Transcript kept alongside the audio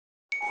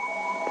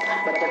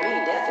But to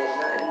me, death is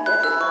not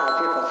a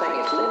fearful thing.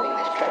 It's living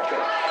that's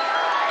treacherous.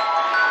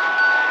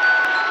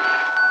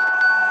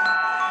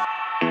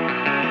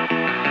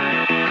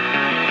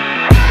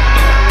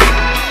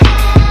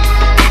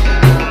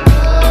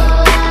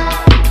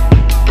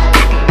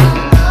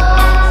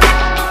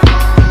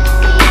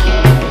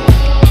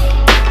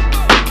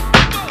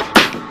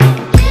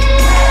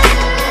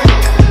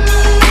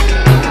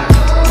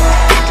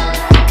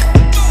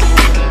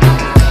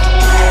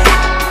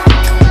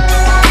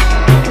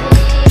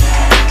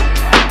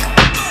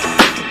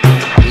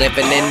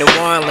 Living in New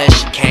Orleans,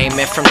 she came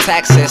in from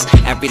Texas.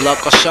 Every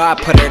local show I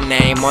put her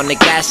name on the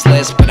guest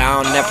list, but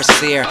I don't never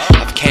see her.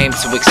 I've came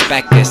to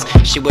expect this.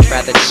 She would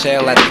rather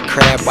chill at the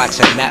crib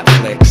watching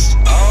Netflix.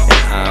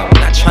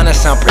 Not trying to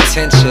sound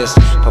pretentious,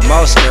 but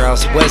most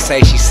girls would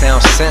say she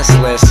sounds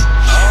senseless.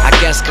 I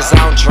guess cause I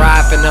don't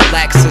drive in a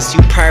Lexus.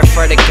 You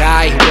prefer the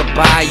guy who would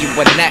buy you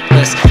a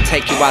necklace,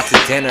 take you out to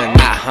dinner,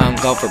 not hung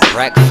over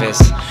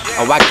breakfast.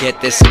 Oh, I get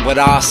this, it would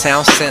all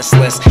sound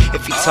senseless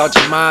if you told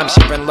your mom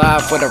you're in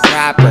love with a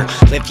rapper.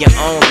 Live your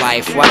own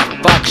life, why the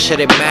fuck should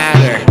it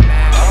matter?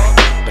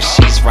 But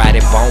she's right,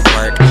 it won't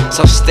work.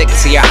 So stick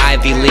to your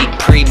Ivy League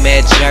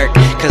pre-med jerk,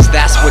 cause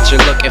that's what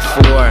you're looking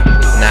for.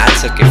 Nah, I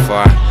took it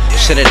far.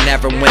 Should've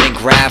never went and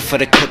grabbed for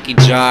the cookie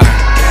jar.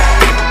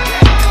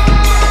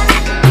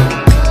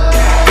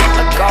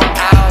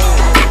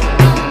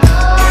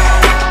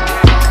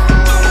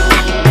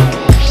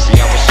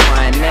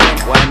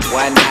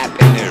 What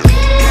happened there?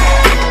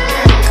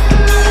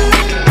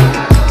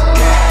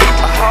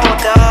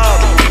 Hold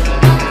up.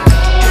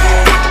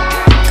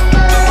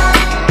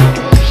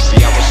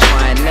 See, I was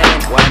trying in.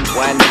 What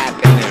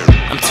happened there?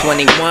 I'm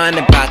 21,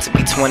 about to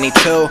be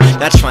 22.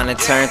 Not trying to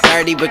turn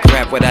 30,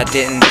 regret what I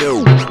didn't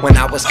do when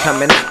I was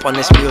coming up on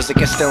this music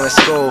and still in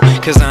school.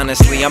 Cause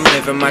honestly, I'm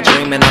living my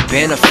dream and I've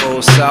been a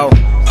fool. So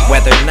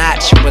whether or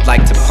not you would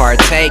like to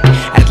partake,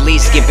 at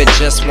least give it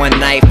just one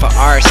night for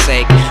our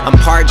sake. I'm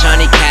part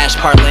Johnny Cash,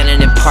 part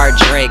Lennon and part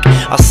Drake.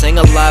 I'll sing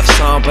a love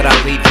song, but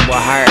I'll leave you a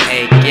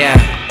heartache. Yeah.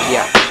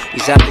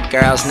 These other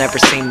girls never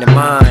seem to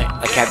mind.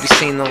 Like, have you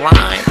seen the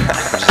line?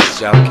 I'm just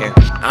joking.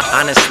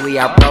 Honestly,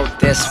 I wrote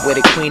this with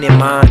a queen in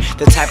mind,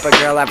 the type of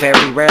girl I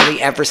very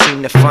rarely ever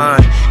seem to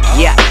find.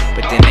 Yeah,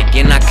 but then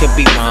again, I could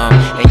be wrong,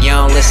 and you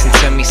don't listen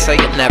to me, so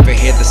you'll never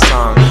hear the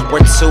song.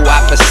 We're two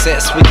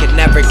opposites, we could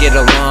never get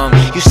along.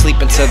 You sleep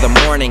until the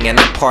morning, and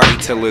I party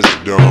till it's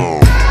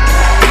dawn.